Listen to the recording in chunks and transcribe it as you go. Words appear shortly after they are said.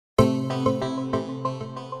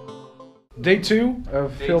Day 2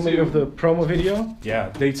 of filming of the promo video. Yeah,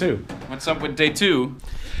 day 2. What's up with day 2?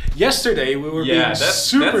 Yesterday we were being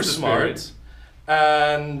super that's the smart, spirit.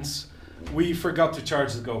 and we forgot to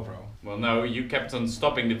charge the GoPro. Well, no, you kept on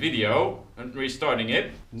stopping the video and restarting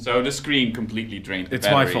it, so the screen completely drained the It's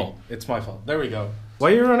my battery. fault. It's my fault. There we go.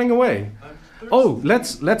 Why are you running away? Oh,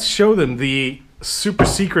 let's show them the super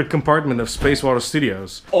secret compartment of Spacewater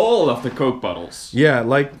Studios. All of the Coke bottles. Yeah,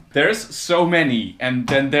 like There's so many, and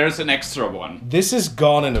then there's an extra one. this is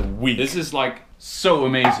gone in a week. This is like so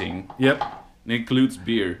amazing. Yep. It includes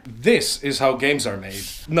beer. This is how games are made.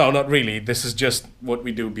 No, not really. This is just what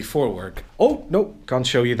we do before work. Oh, no, can't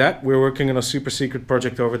show you that. We're working on a super secret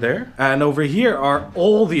project over there. And over here are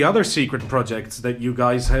all the other secret projects that you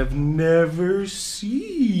guys have never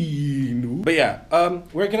seen. But yeah,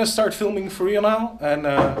 we're gonna start filming for real now. And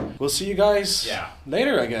we'll see you guys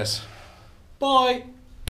later, I guess. Bye.